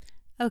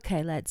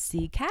Okay, let's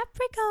see,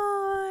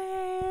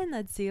 Capricorn.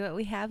 Let's see what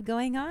we have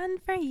going on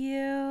for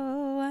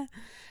you.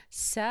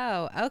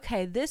 So,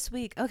 okay, this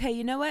week. Okay,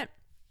 you know what?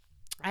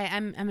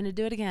 I'm going to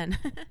do it again.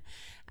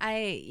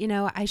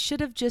 I should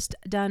have just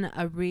done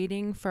a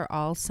reading for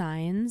all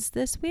signs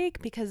this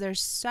week because there's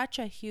such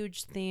a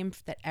huge theme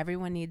that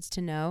everyone needs to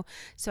know.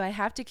 So I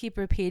have to keep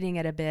repeating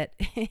it a bit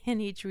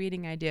in each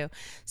reading I do.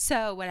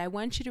 So what I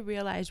want you to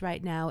realize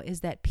right now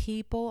is that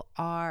people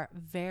are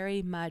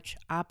very much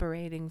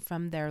operating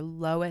from their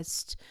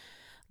lowest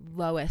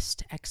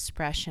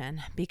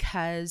expression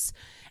because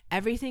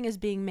everything is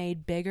being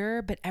made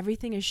bigger, but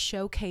everything is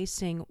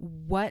showcasing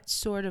what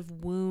sort of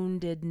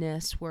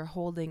woundedness we're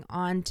holding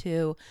on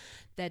to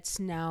that's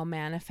now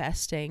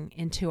manifesting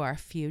into our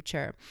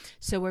future.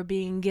 So we're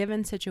being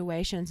given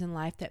situations in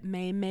life that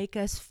may make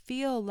us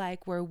feel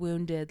like we're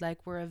wounded, like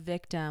we're a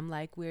victim,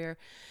 like we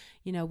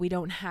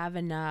don't have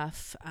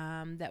enough,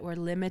 that we're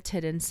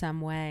limited in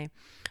some way.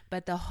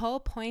 But the whole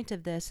point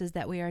of this is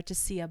that we are to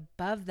see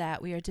above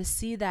that. We are to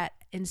see that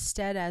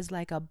instead as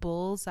like a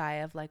bullseye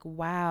of like,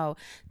 wow,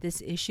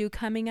 this issue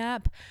coming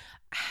up.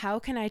 How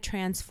can I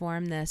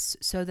transform this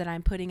so that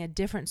I'm putting a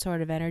different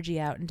sort of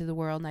energy out into the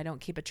world and I don't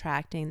keep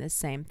attracting the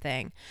same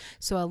thing?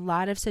 So a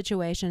lot of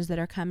situations that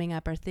are coming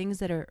up are things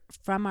that are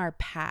from our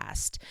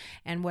past.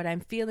 And what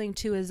I'm feeling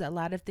too is a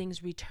lot of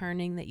things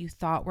returning that you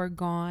thought were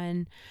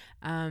gone.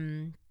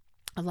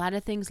 A lot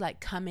of things like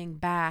coming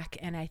back,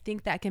 and I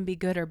think that can be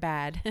good or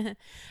bad.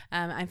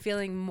 I'm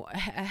feeling a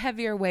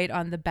heavier weight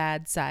on the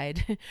bad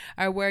side,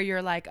 or where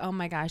you're like, oh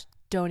my gosh,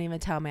 don't even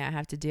tell me I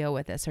have to deal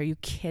with this. Are you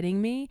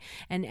kidding me?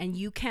 And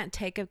you can't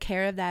take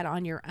care of that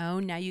on your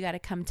own. Now you got to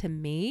come to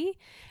me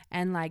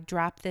and like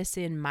drop this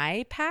in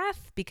my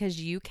path because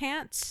you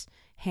can't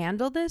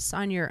handle this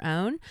on your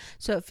own.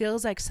 So it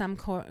feels like some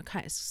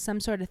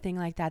sort of thing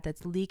like that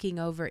that's leaking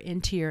over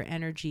into your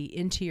energy,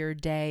 into your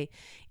day,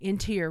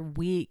 into your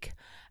week,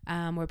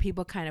 where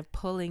people kind of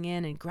pulling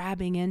in and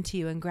grabbing into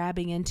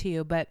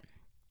you. But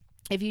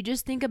if you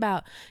just think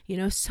about,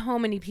 so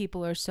many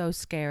people are so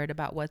scared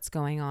about what's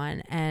going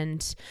on.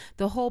 And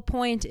the whole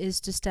point is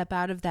to step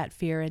out of that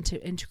fear and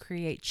to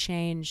create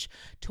change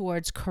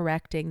towards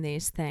correcting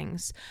these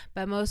things.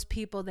 But most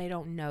people, they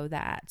don't know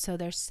that. So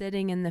they're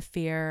sitting in the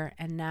fear.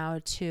 And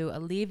now to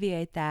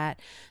alleviate that,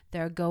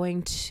 they're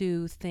going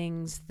to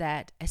things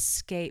that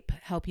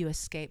help you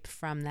escape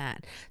from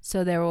that.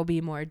 So there will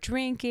be more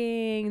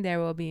drinking, there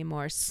will be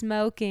more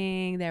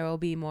smoking, there will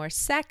be more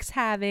sex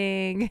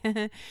having.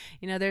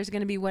 There's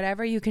going to be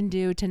whatever you can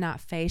do to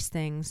not face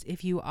things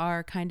if you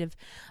are kind of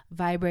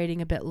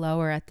vibrating a bit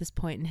lower at this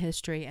point in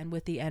history and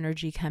with the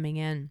energy coming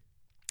in.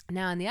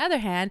 Now, on the other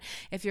hand,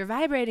 if you're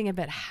vibrating a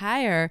bit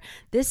higher,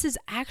 this is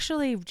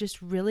actually just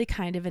really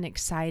kind of an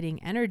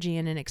exciting energy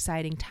and an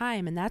exciting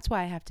time. And that's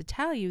why I have to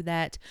tell you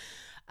that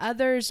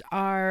others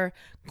are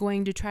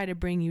going to try to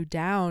bring you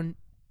down,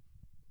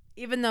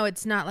 even though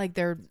it's not like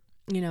they're,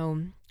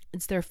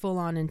 it's their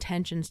full-on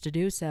intentions to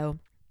do so.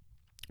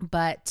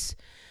 But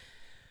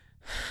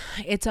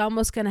it's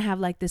almost going to have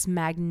like this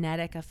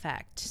magnetic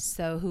effect.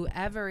 So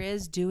whoever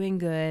is doing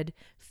good,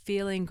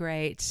 feeling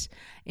great,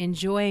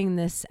 enjoying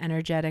this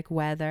energetic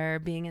weather,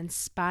 being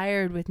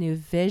inspired with new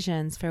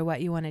visions for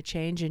what you want to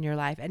change in your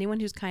life, anyone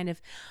who's kind of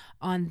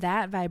on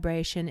that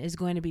vibration is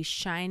going to be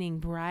shining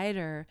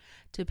brighter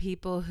to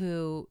people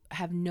who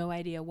have no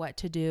idea what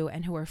to do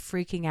and who are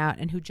freaking out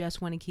and who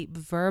just want to keep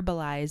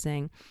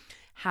verbalizing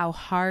how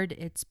hard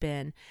it's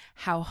been,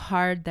 how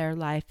hard their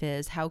life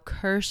is, how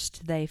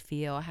cursed they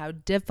feel, how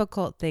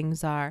difficult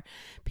things are.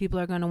 People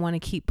are going to want to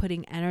keep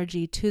putting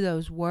energy to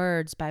those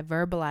words by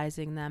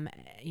verbalizing them,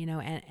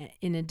 and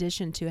in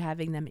addition to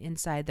having them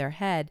inside their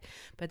head.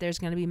 But there's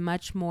going to be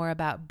much more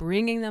about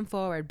bringing them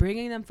forward.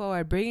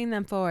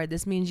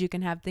 This means you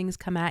can have things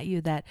come at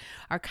you that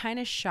are kind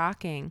of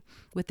shocking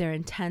with their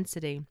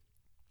intensity.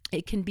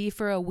 It can be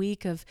for a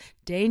week of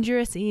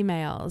dangerous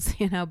emails,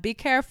 be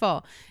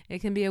careful. It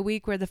can be a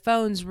week where the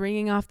phone's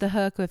ringing off the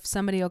hook if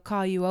somebody will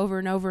call you over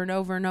and over and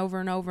over and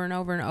over and over and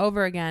over and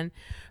over again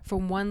for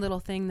one little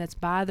thing that's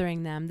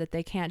bothering them that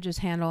they can't just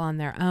handle on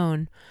their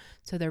own.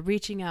 So they're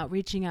reaching out.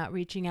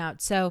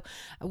 So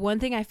one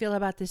thing I feel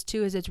about this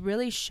too is it's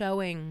really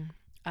showing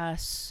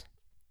us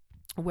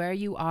where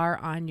you are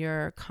on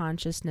your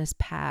consciousness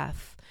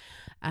path.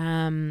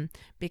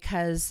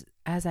 Because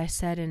as I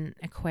said in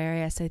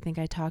Aquarius, I think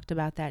I talked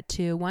about that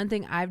too. One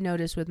thing I've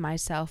noticed with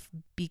myself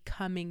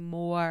becoming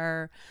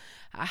more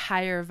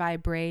higher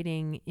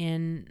vibrating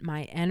in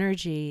my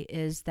energy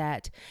is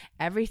that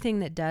everything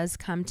that does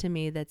come to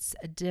me that's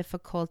a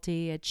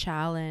difficulty, a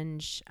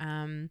challenge,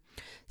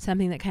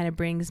 something that kind of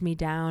brings me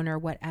down or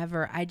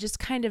whatever, I just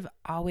kind of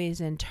always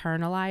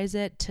internalize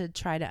it to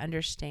try to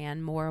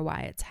understand more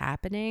why it's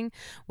happening,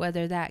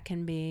 whether that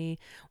can be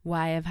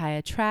why have I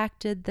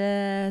attracted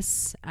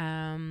this,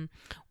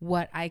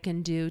 what I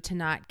can do to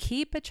not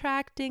keep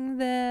attracting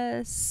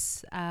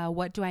this.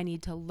 What do I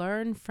need to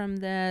learn from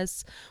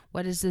this?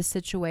 What is this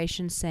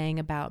situation saying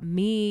about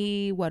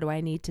me? What do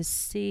I need to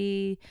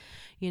see?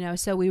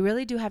 So we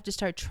really do have to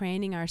start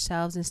training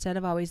ourselves instead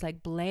of always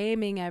like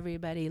blaming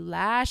everybody,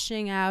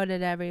 lashing out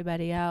at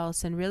everybody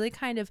else, and really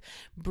kind of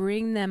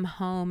bring them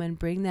home and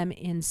bring them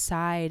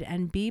inside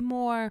and be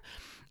more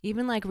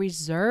even like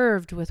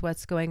reserved with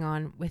what's going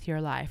on with your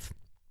life.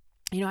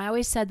 I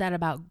always said that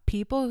about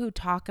people who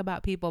talk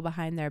about people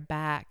behind their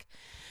back.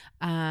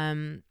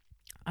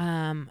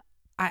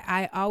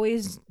 I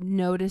always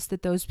notice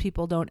that those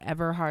people don't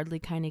ever hardly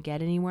kind of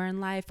get anywhere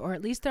in life, or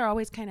at least they're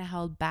always kind of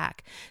held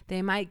back.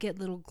 They might get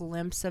little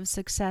glimpses of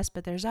success,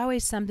 but there's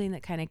always something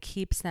that kind of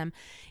keeps them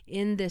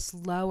in this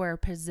lower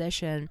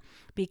position,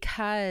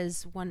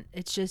 because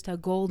it's just a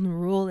golden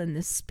rule in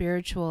this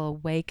spiritual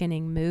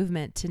awakening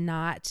movement to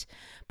not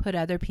put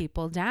other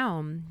people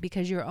down,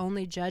 because you're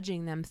only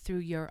judging them through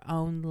your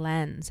own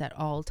lens at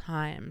all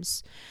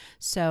times.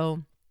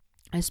 So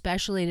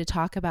especially to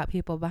talk about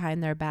people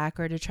behind their back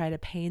or to try to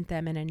paint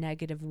them in a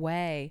negative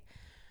way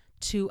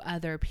to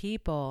other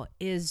people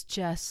is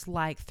just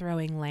like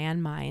throwing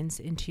landmines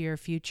into your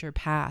future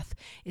path.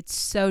 It's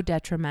so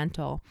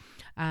detrimental.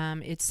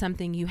 It's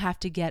something you have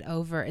to get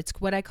over. It's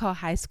what I call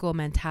high school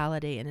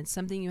mentality, and it's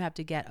something you have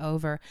to get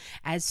over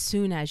as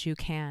soon as you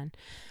can.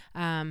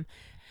 And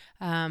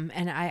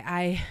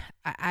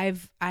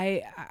I've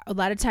a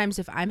lot of times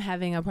if I'm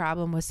having a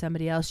problem with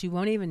somebody else, you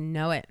won't even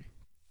know it,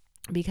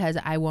 because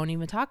I won't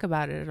even talk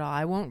about it at all.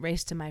 I won't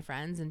race to my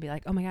friends and be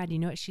like, oh my God, you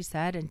know what she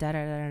said? And da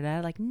da da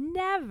da. Like,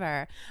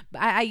 never.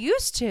 But I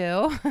used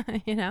to,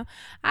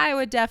 I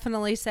would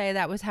definitely say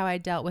that was how I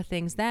dealt with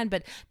things then.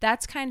 But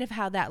that's kind of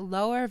how that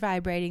lower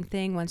vibrating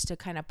thing wants to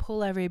kind of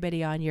pull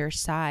everybody on your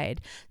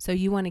side. So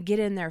you want to get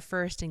in there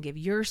first and give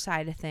your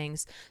side of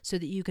things so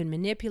that you can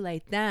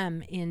manipulate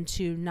them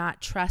into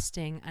not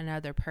trusting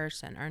another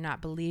person or not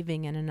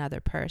believing in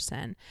another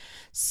person.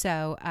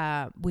 So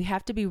we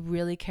have to be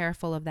really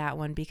careful of that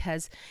one,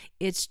 because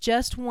it's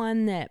just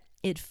one that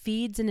it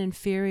feeds an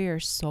inferior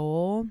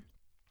soul,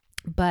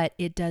 but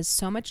it does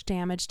so much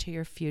damage to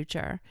your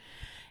future.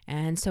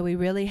 And so we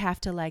really have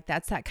to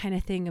that's that kind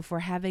of thing. If we're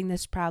having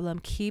this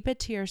problem, keep it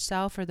to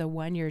yourself or the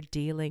one you're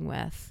dealing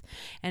with.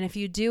 And if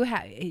you do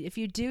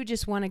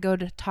just want to go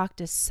to talk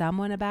to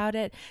someone about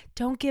it,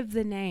 don't give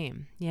the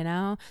name.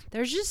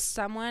 There's just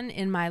someone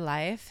in my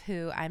life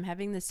who I'm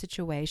having this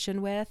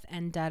situation with,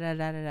 and da da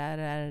da da da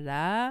da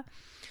da.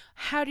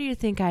 How do you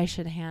think I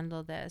should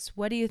handle this?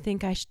 What do you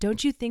think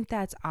don't you think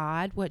that's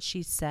odd, what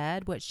she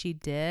said, what she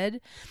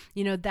did?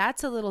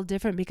 That's a little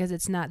different, because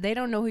they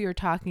don't know who you're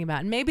talking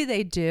about. And maybe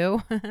they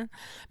do,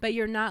 but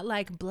you're not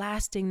like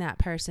blasting that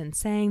person,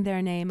 saying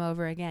their name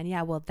over again.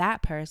 Yeah, well,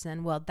 that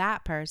person, well,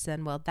 that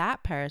person, well,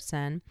 that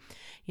person,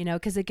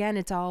 because again,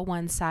 it's all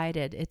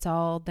one-sided. It's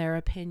all their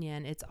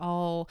opinion. It's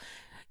all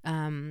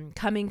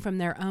coming from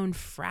their own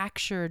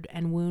fractured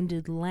and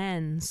wounded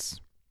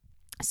lens.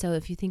 So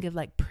if you think of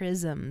like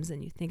prisms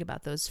and you think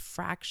about those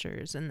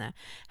fractures and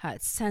how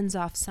it sends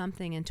off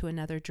something into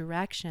another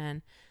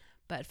direction,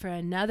 but for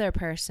another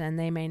person,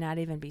 they may not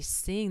even be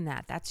seeing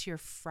that. That's your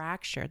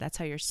fracture. That's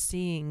how you're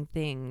seeing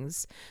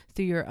things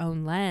through your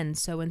own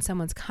lens. So when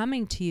someone's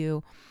coming to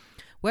you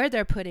where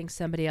they're putting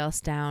somebody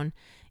else down,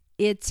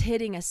 it's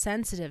hitting a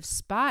sensitive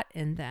spot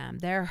in them.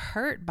 They're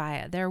hurt by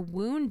it. They're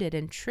wounded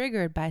and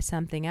triggered by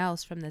something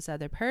else from this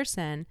other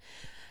person.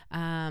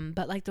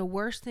 But like the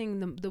worst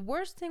thing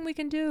we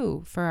can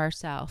do for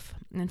ourselves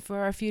and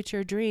for our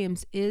future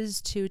dreams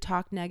is to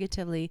talk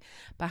negatively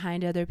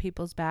behind other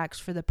people's backs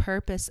for the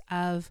purpose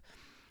of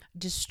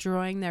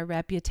destroying their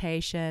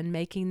reputation,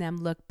 making them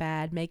look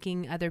bad,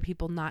 making other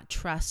people not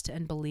trust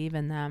and believe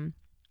in them.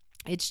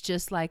 It's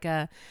just like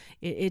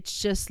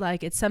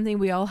it's something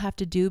we all have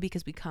to do,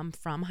 because we come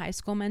from high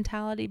school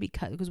mentality,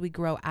 because we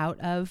grow out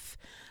of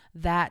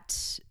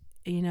that,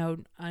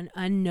 an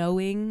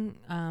unknowing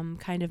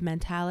kind of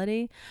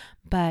mentality.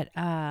 But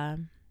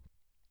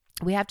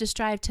we have to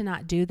strive to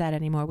not do that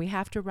anymore. We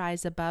have to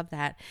rise above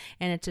that.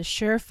 And it's a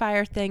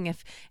surefire thing.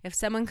 If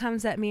someone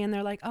comes at me and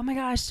they're like, oh my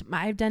gosh,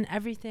 I've done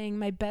everything.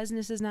 My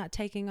business is not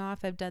taking off.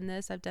 I've done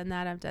this, I've done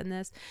that, I've done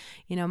this.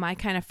 My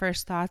kind of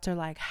first thoughts are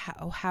like,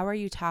 how are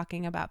you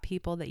talking about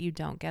people that you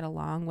don't get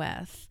along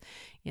with?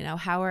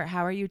 How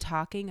are you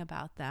talking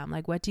about them?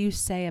 Like, what do you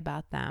say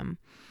about them?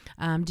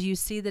 Do you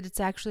see that it's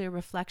actually a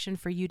reflection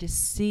for you to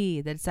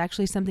see, that it's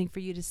actually something for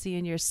you to see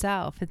in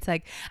yourself? It's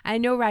like, I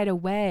know right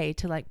away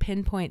to like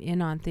pinpoint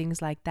in on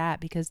things like that,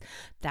 because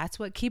that's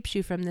what keeps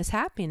you from this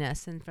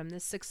happiness and from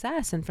this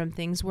success and from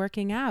things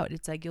working out.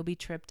 It's like you'll be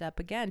tripped up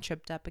again.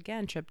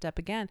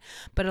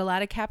 But a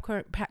lot of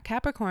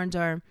Capricorns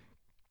are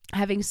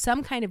having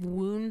some kind of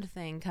wound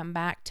thing come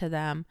back to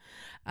them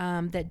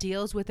that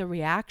deals with a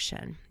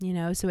reaction,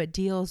 so it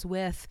deals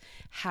with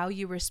how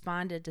you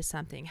responded to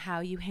something,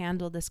 how you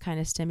handle this kind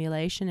of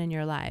stimulation in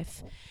your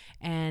life.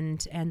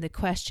 And the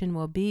question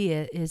will be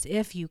is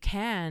if you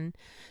can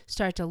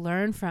start to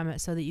learn from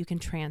it so that you can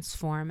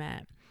transform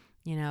it.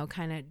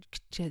 kind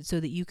of so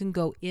that you can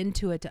go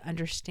into it to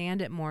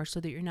understand it more, so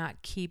that you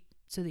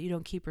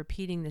don't keep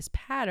repeating this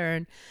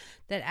pattern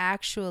that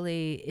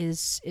actually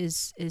is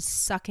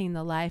sucking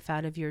the life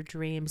out of your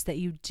dreams that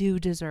you do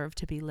deserve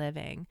to be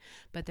living,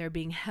 but they're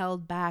being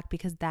held back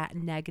because that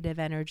negative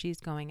energy is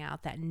going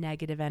out.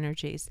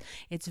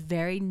 It's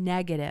very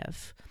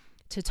negative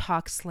to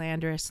talk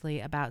slanderously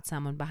about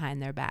someone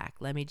behind their back.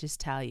 Let me just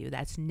tell you,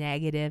 that's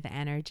negative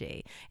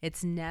energy.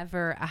 It's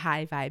never a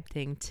high vibe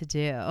thing to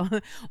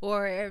do.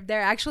 Or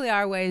there actually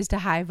are ways to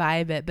high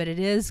vibe it, but it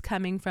is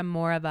coming from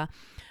more of a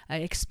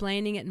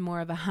explaining it in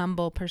more of a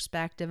humble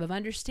perspective of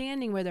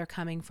understanding where they're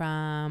coming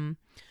from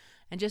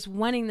and just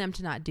wanting them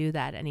to not do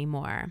that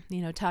anymore.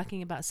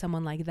 Talking about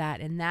someone like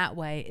that in that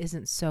way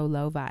isn't so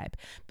low vibe,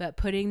 but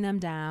putting them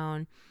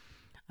down,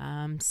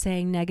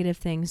 saying negative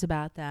things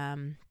about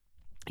them,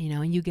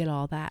 and you get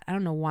all that. I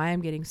don't know why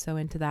I'm getting so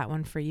into that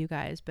one for you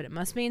guys, but it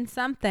must mean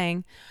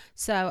something.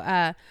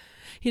 So,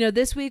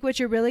 this week, what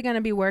you're really going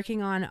to be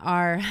working on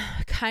are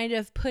kind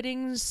of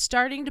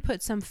starting to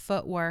put some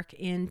footwork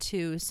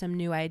into some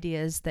new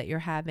ideas that you're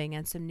having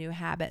and some new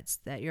habits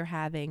that you're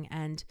having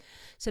and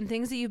some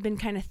things that you've been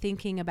kind of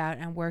thinking about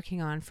and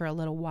working on for a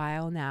little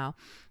while now.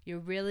 You're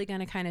really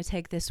going to kind of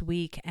take this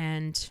week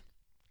and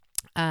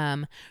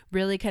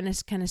really kind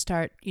of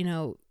start,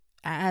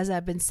 as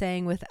I've been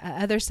saying with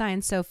other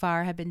signs so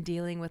far, have been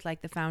dealing with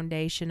like the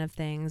foundation of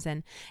things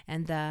and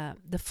the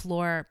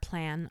floor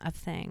plan of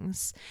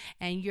things.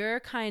 And you're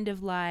kind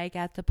of like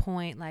at the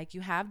point, like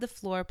you have the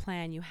floor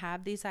plan, you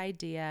have these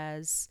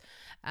ideas,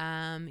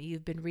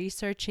 you've been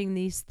researching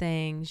these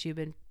things, you've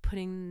been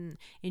putting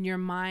in your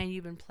mind,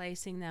 you've been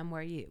placing them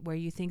where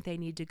you think they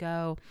need to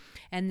go.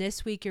 And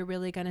this week you're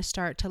really going to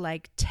start to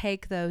like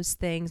take those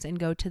things and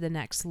go to the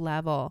next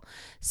level.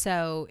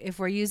 So if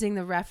we're using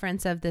the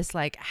reference of this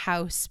like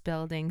house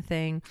building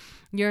thing,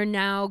 you're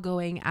now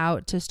going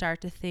out to start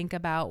to think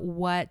about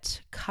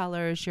what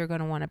colors you're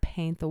going to want to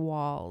paint the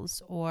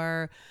walls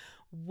or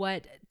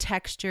what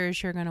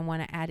textures you're going to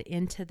want to add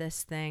into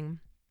this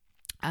thing.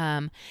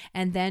 And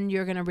then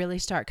you're going to really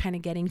start kind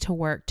of getting to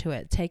work to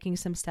it, taking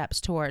some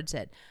steps towards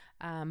it,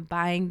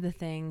 buying the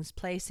things,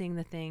 placing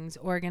the things,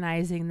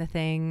 organizing the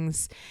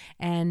things.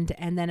 And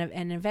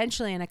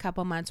eventually in a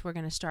couple months, we're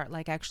going to start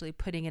like actually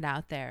putting it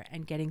out there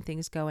and getting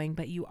things going.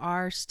 But you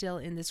are still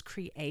in this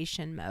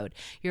creation mode.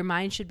 Your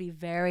mind should be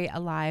very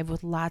alive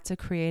with lots of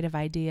creative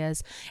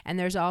ideas. And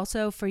there's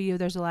also for you,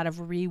 there's a lot of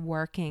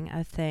reworking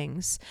of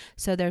things.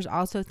 So there's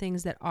also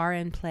things that are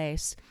in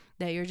place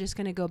that you're just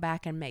going to go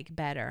back and make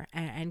better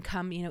and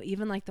come,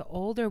 even like the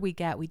older we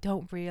get, we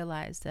don't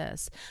realize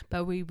this,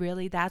 but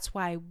that's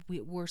why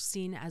we're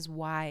seen as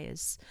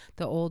wise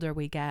the older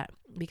we get,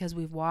 because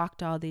we've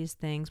walked all these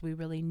things. We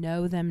really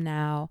know them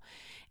now.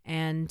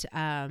 And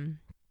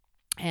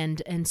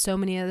so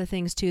many other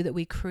things too that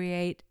we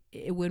create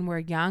when we're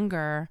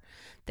younger,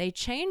 they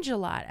change a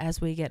lot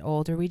as we get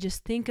older. We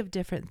just think of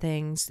different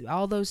things.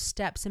 All those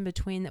steps in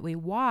between that we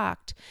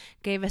walked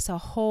gave us a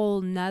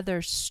whole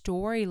nother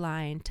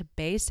storyline to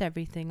base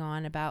everything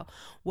on about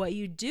what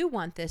you do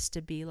want this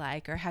to be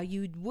like or how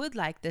you would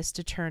like this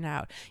to turn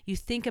out. You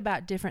think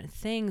about different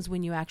things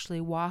when you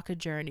actually walk a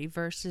journey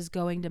versus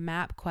going to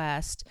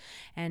MapQuest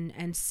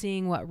and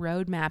seeing what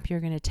roadmap you're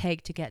going to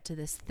take to get to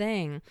this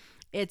thing.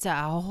 It's a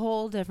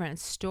whole different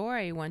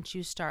story once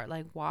you start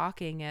like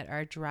walking it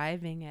or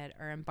driving it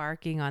or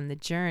embarking on the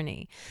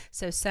journey.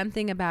 So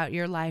something about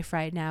your life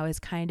right now is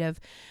kind of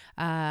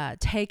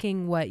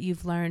taking what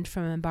you've learned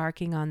from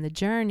embarking on the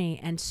journey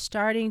and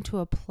starting to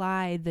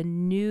apply the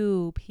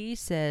new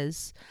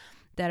pieces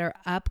that are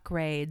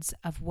upgrades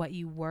of what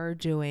you were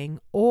doing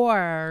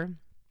or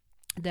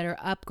that are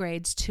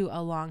upgrades to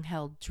a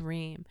long-held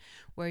dream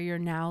where you're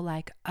now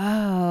like,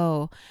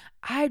 oh,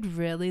 I'd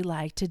really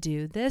like to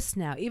do this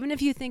now. Even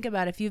if you think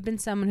about it, if you've been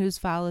someone who's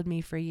followed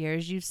me for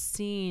years, you've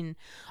seen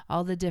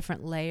all the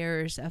different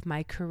layers of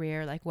my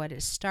career, like what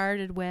it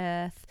started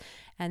with,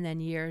 and then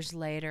years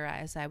later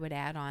as I would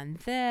add on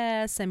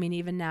this. I mean,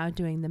 even now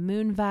doing the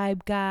Moon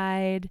Vibe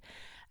Guide,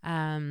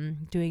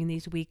 doing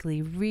these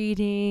weekly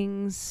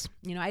readings.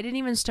 I didn't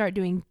even start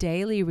doing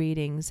daily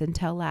readings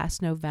until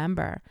last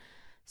November.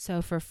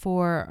 So for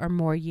 4 or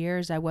more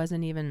years, I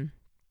wasn't even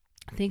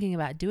thinking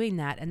about doing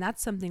that. And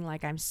that's something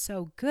like I'm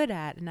so good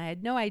at. And I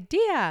had no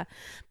idea,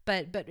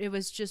 but it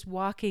was just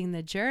walking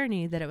the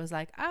journey that it was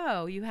like,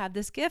 oh, you have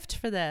this gift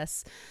for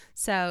this.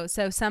 So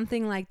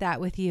something like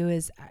that with you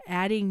is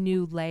adding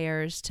new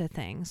layers to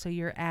things. So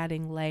you're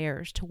adding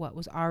layers to what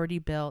was already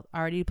built,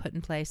 already put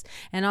in place,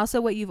 and also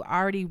what you've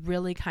already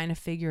really kind of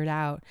figured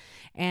out.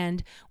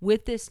 And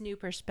with this new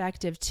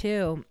perspective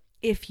too,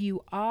 if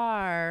you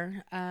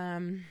are,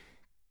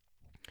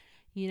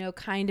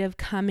 kind of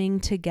coming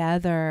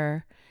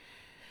together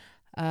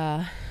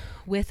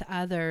with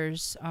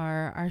others,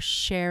 are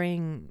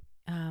sharing.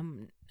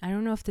 I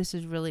don't know if this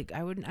is really.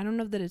 I don't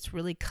know that it's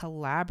really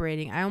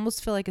collaborating. I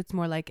almost feel like it's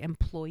more like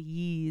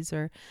employees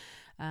or.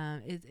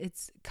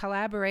 It's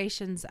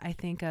collaborations. I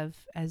think of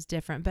as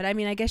different, but I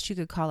mean, I guess you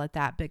could call it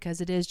that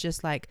because it is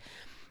just like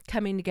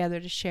coming together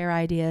to share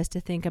ideas,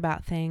 to think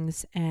about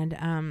things, and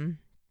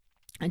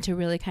to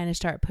really kind of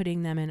start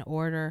putting them in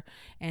order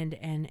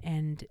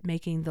and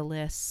making the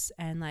lists,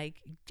 and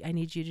like, I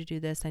need you to do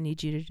this, I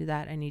need you to do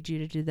that, I need you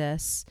to do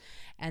this.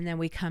 And then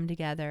we come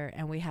together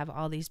and we have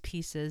all these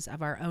pieces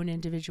of our own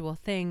individual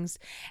things,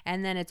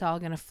 and then it's all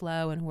going to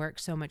flow and work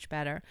so much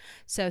better.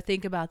 So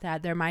think about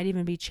that. There might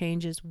even be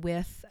changes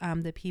with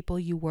the people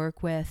you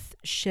work with,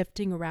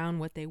 shifting around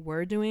what they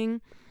were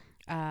doing.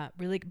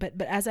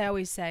 But as I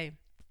always say,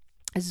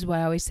 this is what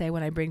I always say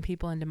when I bring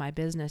people into my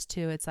business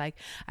too. It's like,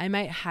 I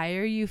might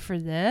hire you for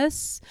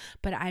this,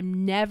 but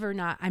I'm never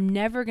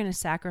going to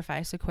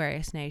sacrifice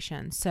Aquarius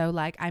Nation. So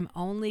like, I'm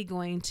only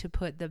going to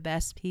put the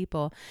best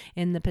people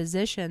in the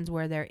positions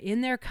where they're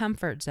in their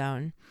comfort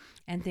zone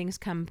and things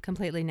come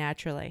completely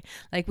naturally.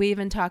 Like we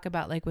even talk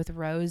about, like with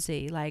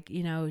Rosie, like,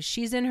 you know,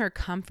 she's in her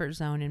comfort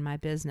zone in my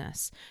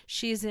business.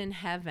 She's in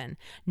heaven.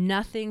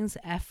 Nothing's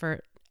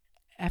effortful.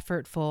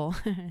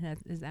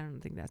 I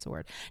don't think that's a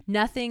word.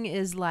 Nothing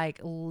is like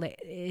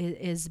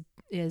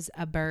is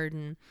a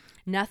burden.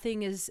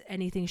 Nothing is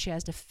anything she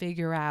has to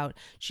figure out.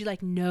 She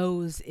like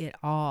knows it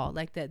all.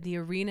 Like that the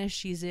arena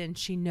she's in,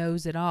 she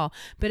knows it all.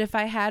 But if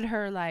I had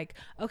her like,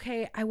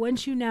 okay, I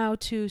want you now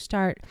to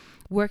start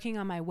working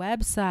on my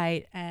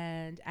website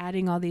and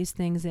adding all these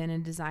things in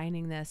and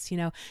designing this, you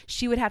know,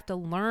 she would have to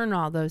learn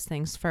all those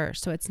things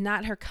first. So it's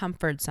not her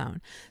comfort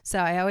zone. So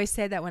I always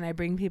say that when I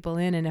bring people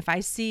in, and if I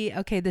see,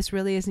 okay, this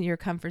really isn't your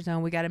comfort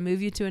zone, we got to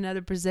move you to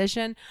another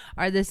position,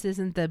 or this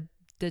isn't the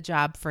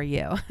job for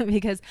you,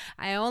 because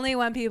I only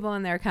want people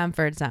in their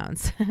comfort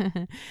zones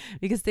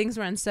because things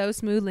run so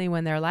smoothly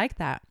when they're like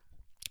that.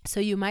 So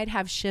you might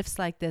have shifts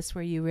like this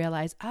where you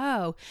realize,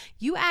 oh,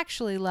 you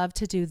actually love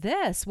to do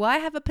this. Well, I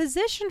have a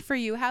position for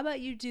you. How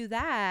about you do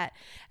that?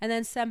 And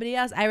then somebody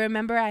else, I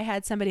remember I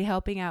had somebody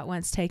helping out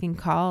once taking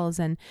calls,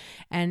 and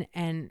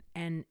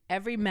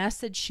every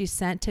message she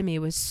sent to me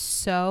was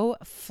so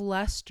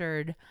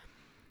flustered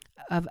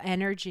of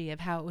energy of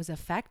how it was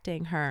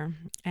affecting her.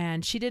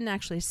 And she didn't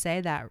actually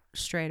say that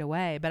straight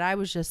away, but I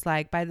was just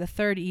like, by the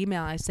third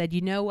email, I said,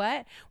 you know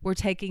what? We're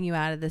taking you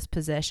out of this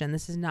position.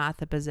 This is not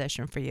the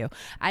position for you.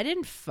 I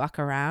didn't fuck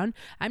around.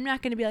 I'm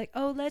not going to be like,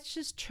 oh, let's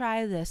just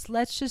try this.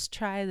 Let's just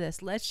try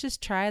this. Let's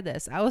just try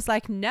this. I was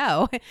like,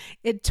 no,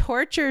 it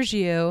tortures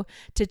you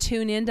to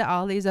tune into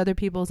all these other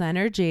people's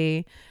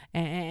energy.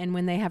 And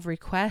when they have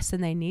requests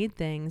and they need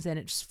things and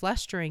it's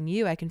flustering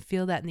you, I can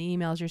feel that in the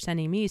emails you're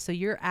sending me. So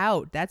you're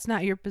out. That's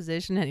not your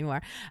position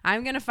anymore.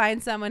 I'm going to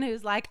find someone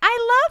who's like,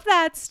 I love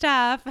that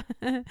stuff.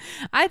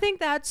 I think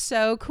that's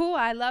so cool.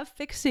 I love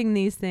fixing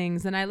these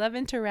things and I love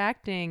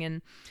interacting.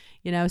 And,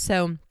 you know,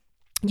 so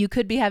you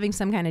could be having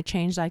some kind of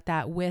change like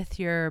that with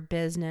your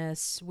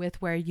business,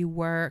 with where you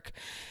work,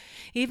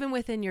 even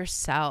within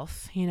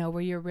yourself, you know,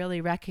 where you're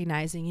really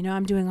recognizing, you know,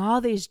 I'm doing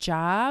all these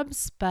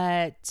jobs,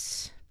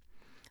 but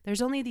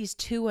there's only these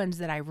two ones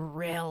that I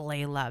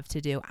really love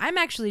to do. I'm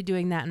actually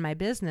doing that in my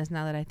business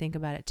now that I think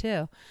about it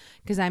too,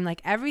 because I'm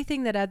like,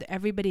 everything that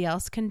everybody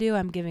else can do,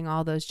 I'm giving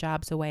all those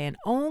jobs away, and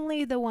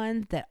only the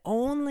ones that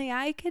only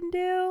I can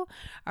do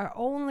are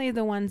only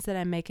the ones that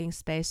I'm making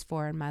space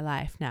for in my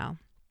life now.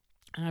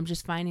 And I'm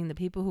just finding the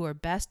people who are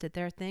best at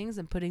their things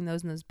and putting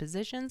those in those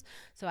positions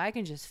so I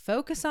can just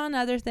focus on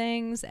other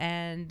things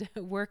and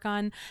work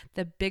on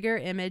the bigger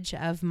image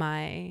of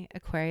my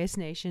Aquarius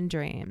Nation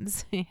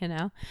dreams, you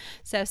know?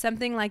 So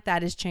something like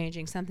that is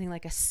changing, something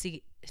like a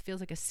seat. It feels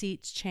like a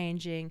seat's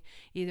changing,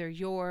 either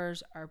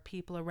yours or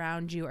people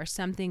around you, or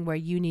something where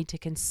you need to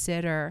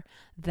consider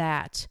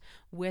that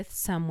with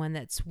someone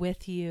that's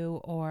with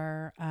you,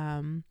 or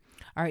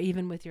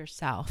even with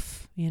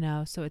yourself, you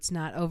know, so it's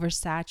not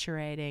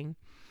oversaturating.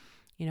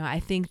 You know, I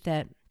think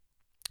that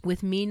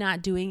with me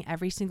not doing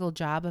every single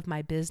job of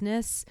my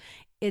business,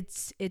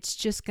 it's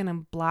just going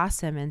to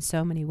blossom in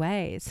so many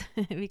ways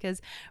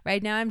because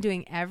right now I'm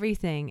doing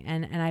everything,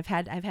 and I've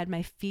had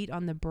my feet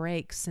on the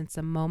brakes since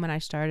the moment I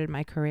started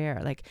my career.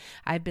 Like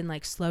I've been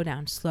like, slow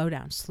down, slow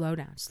down, slow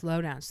down,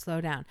 slow down,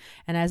 slow down.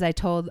 And as I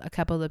told a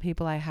couple of the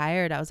people I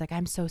hired, I was like,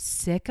 I'm so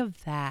sick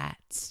of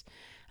that.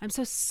 I'm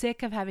so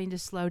sick of having to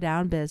slow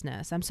down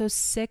business. I'm so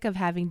sick of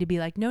having to be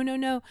like,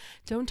 no,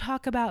 don't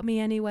talk about me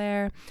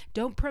anywhere.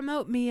 Don't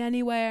promote me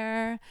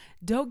anywhere.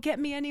 Don't get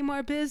me any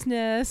more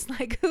business.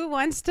 Like, who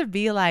wants to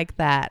be like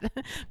that?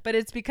 But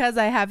it's because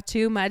I have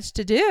too much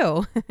to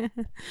do.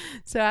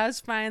 So I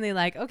was finally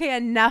like, okay,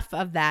 enough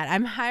of that.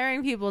 I'm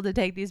hiring people to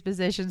take these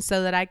positions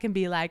so that I can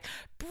be like,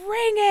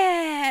 bring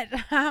it.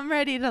 I'm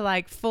ready to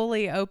like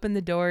fully open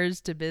the doors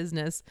to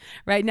business.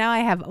 Right now I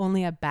have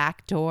only a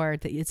back door.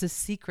 It's a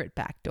secret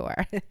back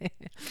door.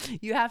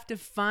 You have to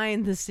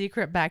find the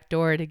secret back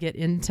door to get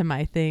into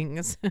my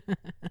things.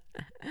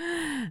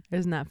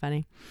 Isn't that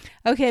funny?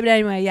 Okay, but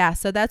anyway, yeah,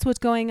 so that's what's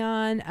going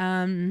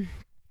on.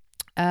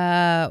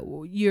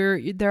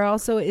 There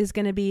also is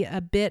going to be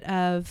a bit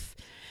of,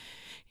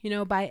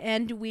 by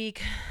end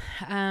week,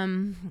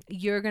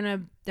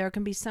 there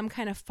can be some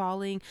kind of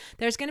falling.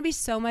 There's gonna be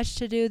so much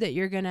to do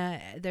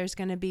that there's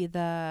gonna be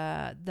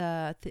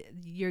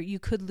you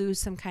could lose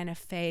some kind of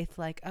faith,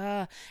 like,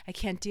 I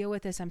can't deal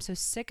with this. I'm so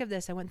sick of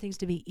this. I want things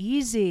to be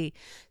easy.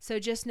 So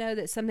just know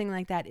that something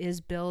like that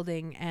is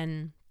building,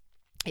 and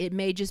it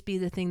may just be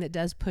the thing that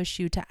does push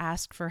you to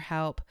ask for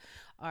help,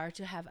 or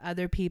to have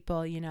other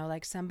people,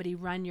 like somebody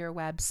run your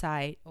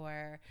website,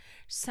 or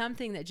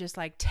something that just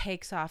like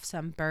takes off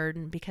some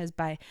burden, because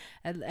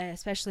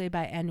especially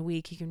by end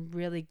week, you can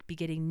really be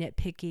getting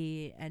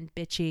nitpicky and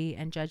bitchy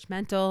and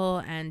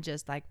judgmental and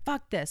just like,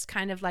 fuck this,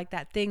 kind of like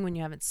that thing when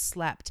you haven't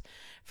slept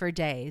for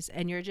days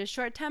and you're just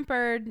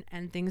short-tempered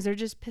and things are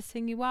just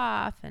pissing you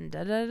off and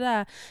da da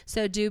da.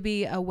 So do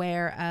be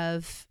aware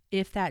of,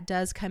 if that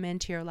does come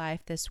into your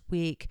life this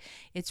week,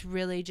 it's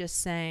really just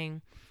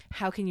saying,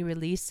 how can you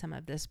release some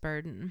of this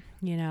burden?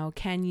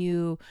 Can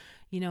you,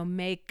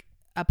 make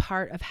a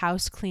part of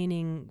house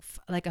cleaning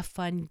like a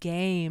fun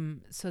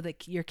game, so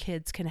that your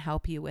kids can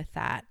help you with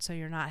that, so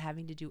you're not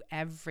having to do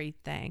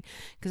everything?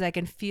 Because I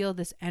can feel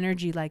this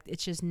energy, like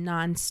it's just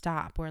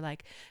nonstop. We're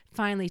like,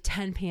 finally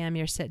 10 p.m.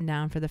 you're sitting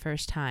down for the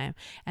first time,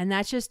 and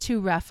that's just too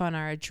rough on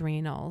our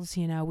adrenals.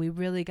 We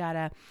really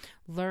gotta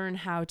learn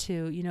how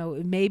to,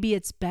 maybe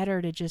it's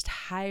better to just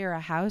hire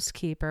a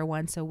housekeeper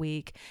once a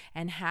week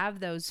and have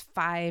those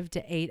 5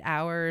 to 8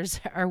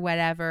 hours or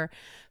whatever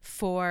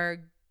for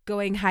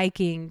going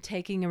hiking,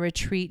 taking a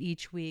retreat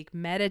each week,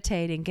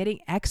 meditating, getting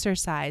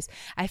exercise.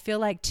 I feel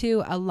like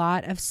too, a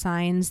lot of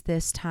signs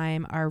this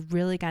time are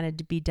really going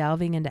to be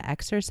delving into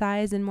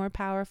exercise in more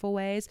powerful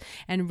ways,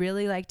 and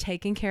really like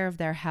taking care of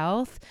their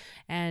health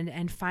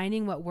and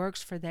finding what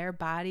works for their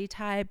body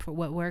type,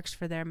 what works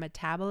for their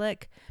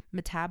metabolic type.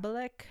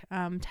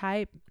 I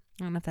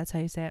don't know if that's how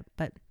you say it,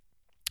 but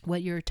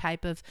what your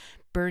type of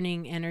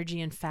burning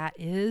energy and fat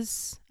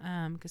is,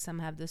 because some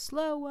have the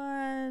slow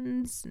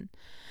ones and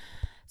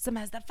some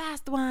has the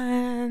fast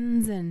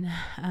ones,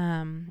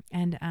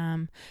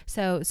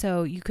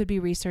 so you could be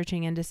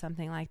researching into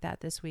something like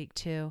that this week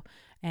too,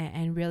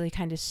 and really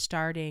kind of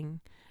starting,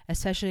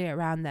 especially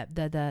around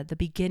the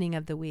beginning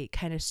of the week,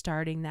 kind of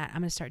starting that. I'm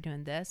going to start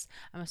doing this.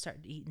 I'm going to start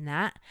eating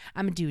that.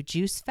 I'm going to do a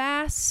juice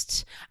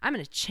fast. I'm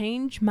going to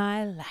change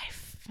my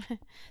life.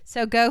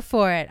 So go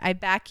for it. I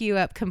back you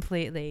up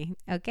completely.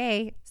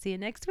 Okay. See you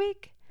next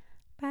week.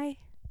 Bye.